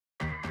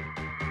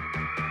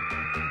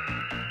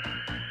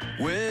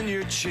When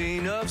your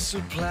chain of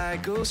supply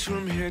goes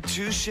from here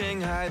to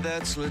Shanghai,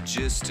 that's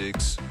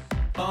logistics.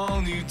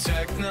 All new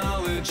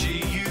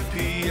technology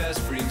UPS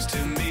brings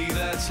to me,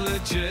 that's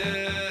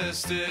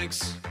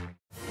logistics.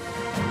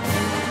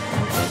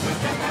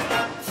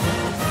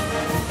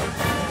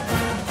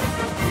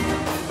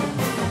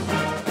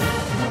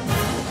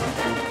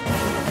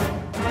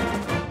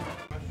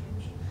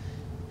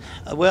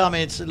 Well, I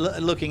mean, it's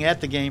looking at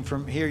the game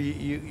from here,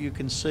 you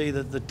can see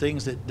that the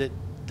things that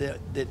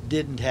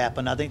didn't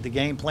happen. I think the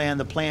game plan,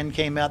 the plan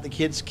came out, the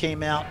kids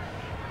came out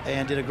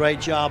and did a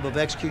great job of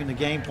executing the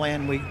game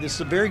plan. This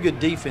is a very good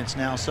defense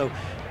now, so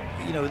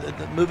you know,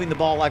 moving the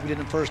ball like we did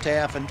in the first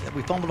half, and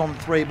we fumbled on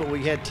 3, but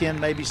we had 10,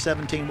 maybe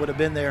 17 would have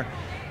been there,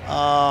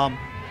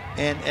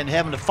 and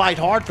having to fight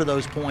hard for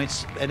those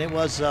points, and it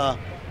was,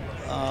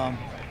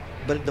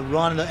 but the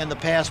run and the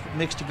pass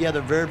mixed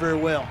together very, very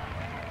well.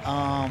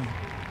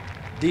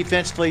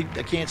 Defensively,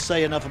 I can't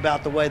say enough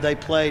about the way they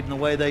played and the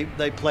way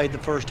they played the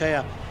first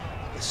half.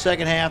 The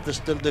second half,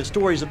 the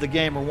stories of the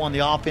game are, one, the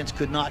offense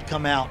could not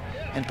come out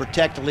and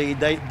protect the lead.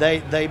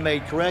 They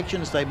made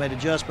corrections, they made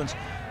adjustments.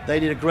 They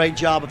did a great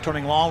job of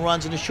turning long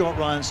runs into short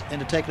runs and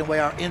to taking away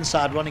our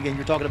inside running game.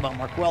 You're talking about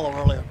Marquello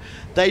earlier.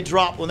 They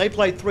dropped, when they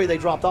played 3, they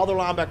dropped all their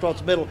linebackers across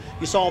the middle.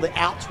 You saw the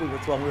outs we were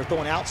throwing. We were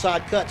throwing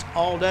outside cuts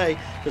all day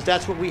because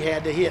that's what we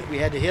had to hit. We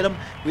had to hit them.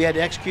 We had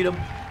to execute them.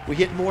 We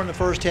hit more in the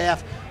first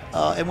half.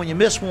 And when you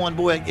miss one,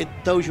 boy, it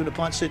throws you in a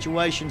punch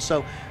situation.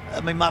 So,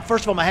 I mean,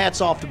 first of all, my hat's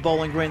off to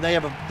Bowling Green.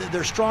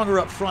 They're stronger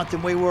up front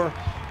than we were,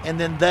 and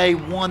then they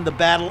won the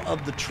battle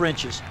of the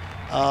trenches.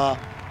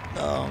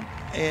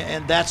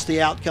 And that's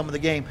the outcome of the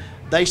game.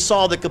 They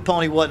saw that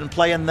Capone wasn't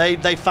playing.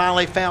 They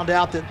finally found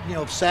out that, you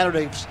know,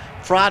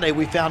 Friday,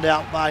 we found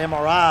out by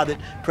MRI that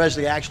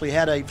Presley actually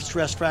had a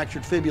stress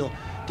fractured fibula.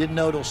 Didn't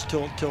know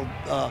till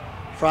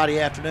Friday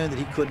afternoon that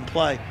he couldn't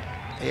play.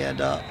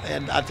 And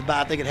I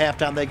think at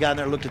halftime they got in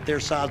there, looked at their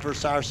size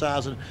versus our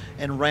size,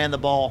 and ran the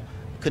ball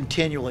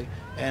continually.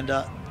 And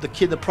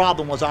the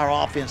problem was our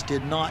offense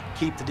did not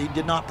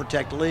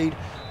protect the lead,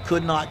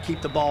 could not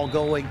keep the ball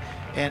going,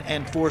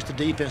 and forced the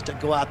defense to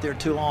go out there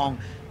too long.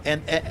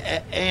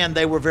 And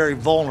they were very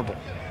vulnerable.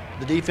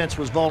 The defense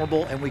was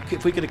vulnerable, and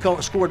if we could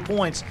have scored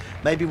points,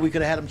 maybe we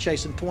could have had them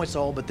chasing points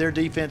all. But their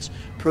defense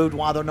proved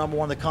why they're number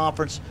 1 in the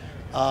conference,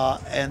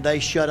 and they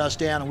shut us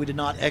down, and we did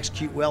not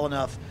execute well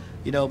enough.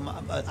 You know,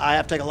 I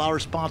have to take a lot of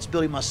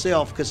responsibility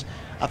myself because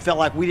I felt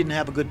like we didn't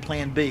have a good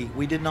plan B.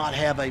 We did not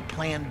have a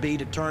plan B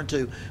to turn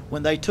to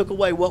when they took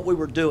away what we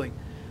were doing,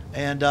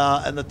 and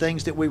the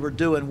things that we were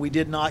doing. We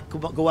did not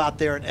go out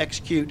there and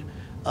execute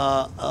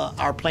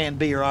our plan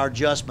B or our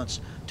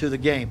adjustments to the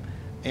game,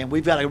 and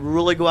we've got to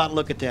really go out and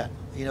look at that.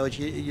 You know,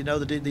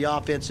 the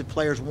offensive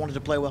players wanted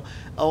to play well.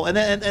 Oh, and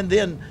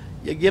then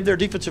you give their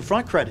defensive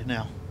front credit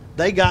now.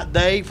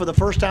 They for the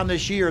first time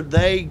this year,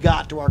 they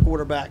got to our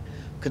quarterback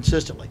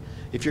consistently.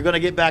 If you're going to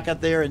get back out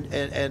there and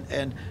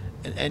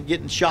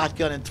get in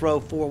shotgun and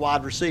throw 4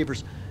 wide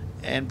receivers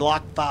and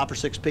block 5 or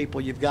 6 people,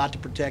 you've got to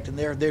protect. And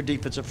their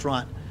defensive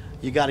front,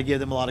 you got to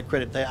give them a lot of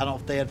credit. I don't know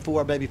if they had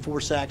 4, maybe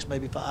 4 sacks,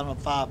 maybe 5, I don't know,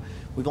 5.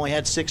 We've only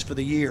had 6 for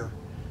the year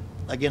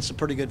against some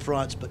pretty good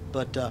fronts,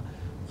 but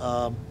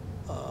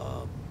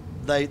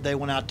they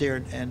went out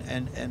there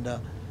and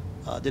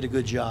did a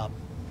good job.